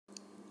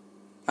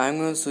I'm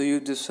going to show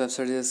you this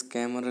website is a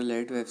scam or a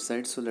light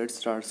website. So let's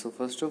start. So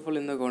first of all,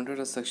 in the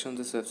contact section of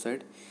this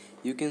website,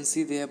 you can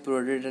see they have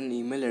provided an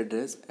email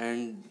address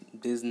and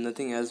there's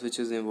nothing else which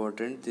is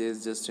important.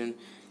 There's just an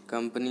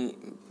company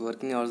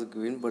working hours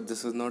given, but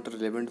this is not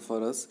relevant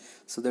for us.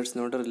 So that's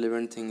not a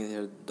relevant thing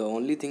here. The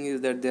only thing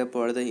is that they have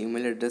provided the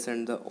email address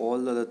and all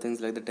the other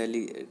things like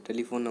the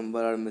telephone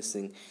number are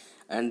missing.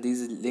 And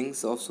these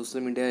links of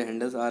social media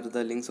handles are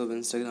the links of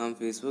Instagram,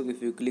 Facebook.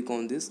 If you click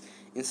on this,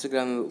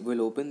 Instagram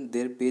will open,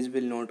 their page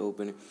will not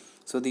open.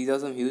 So these are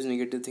some huge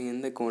negative thing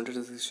in the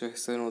content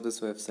section of this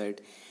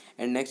website.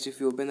 And next, if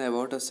you open the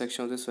about us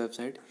section of this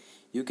website,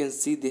 you can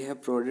see they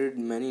have provided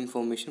many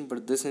information,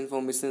 but this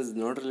information is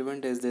not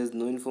relevant as there is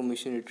no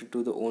information related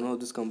to the owner of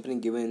this company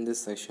given in this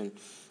section.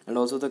 And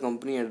also the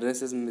company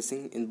address is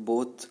missing in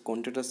both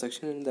contact us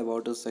section and the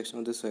about us section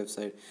of this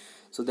website.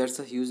 So that's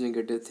a huge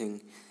negative thing.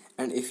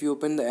 And if you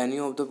open any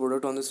of the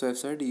product on this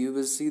website, you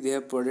will see they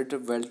have provided a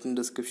well-written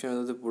description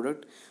of the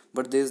product,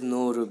 but there is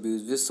no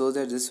reviews, which shows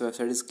that this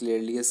website is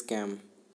clearly a scam.